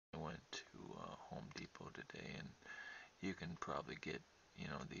Depot today, and you can probably get,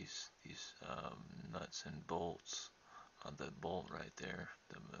 these nuts and bolts on the bolt right there,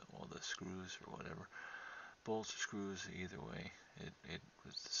 the screws or whatever, bolts or screws, either way, it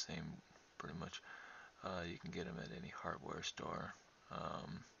was the same pretty much. You can get them at any hardware store,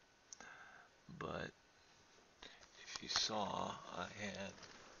 but if you saw, I had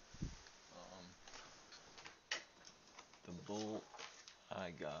um, the bolt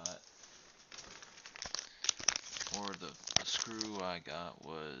I got, or the screw I got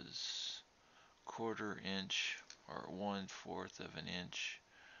was 1/4 inch or 1/4 of an inch,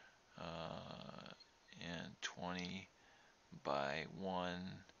 and 20 by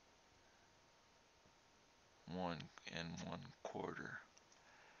 1 1 1/4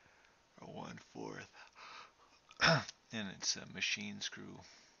 or 1/4, and it's a machine screw,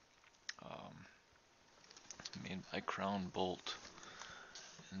 made by Crown Bolt.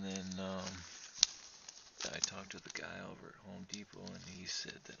 And then I talked to the guy over at Home Depot, and he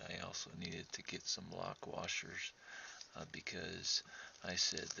said that I also needed to get some lock washers, because I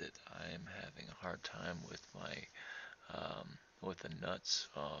said that I am having a hard time with with the nuts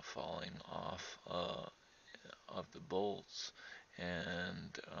falling off of the bolts,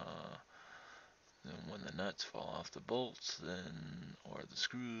 and then when the nuts fall off the bolts, then or the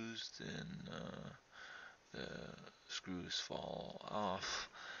screws, then the screws fall off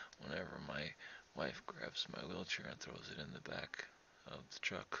whenever my wife grabs my wheelchair and throws it in the back of the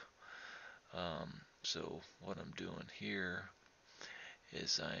truck. So what I'm doing here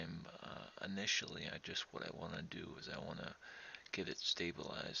is I'm initially, what I want to do is I want to get it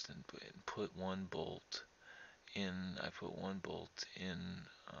stabilized and put one bolt in. I put one bolt in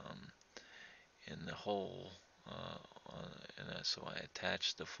the hole, so I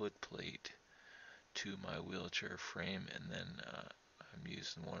attach the foot plate to my wheelchair frame, and then I'm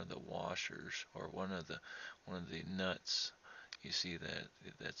using one of the washers, or one of the nuts. You see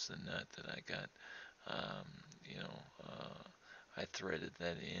that's the nut that I got. Um, you know, I threaded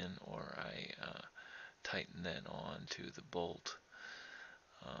that in, or I tightened that on to the bolt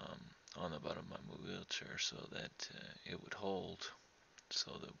on the bottom of my wheelchair, so that it would hold,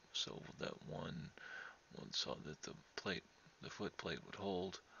 so that the foot plate would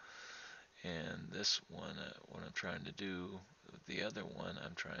hold. And this one, what I'm trying to do, the other one,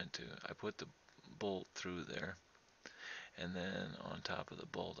 I put the bolt through there, and then on top of the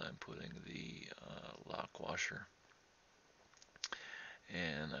bolt, I'm putting the lock washer,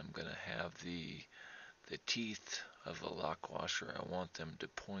 and I'm gonna have the teeth of the lock washer. I want them to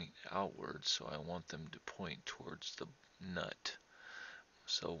point outwards, so I want them to point towards the nut.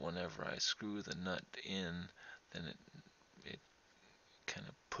 So whenever I screw the nut in, then it kind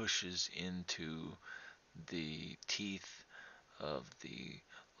of pushes into the teeth of the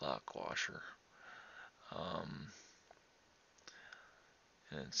lock washer.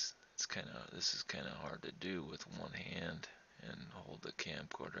 And this is kind of hard to do with one hand and hold the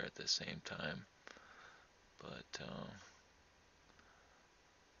camcorder at the same time, but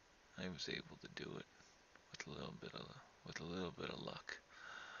I was able to do it with a little bit of luck.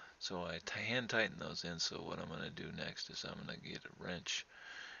 So I hand tighten those in. So what I'm going to do next is I'm going to get a wrench,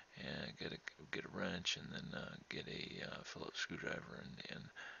 and get a wrench, and then get a Phillips screwdriver,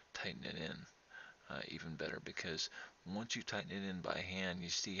 and tighten it in even better, because once you tighten it in by hand, you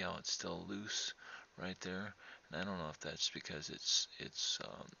see how it's still loose right there. And I don't know if that's because it's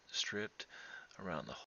stripped around the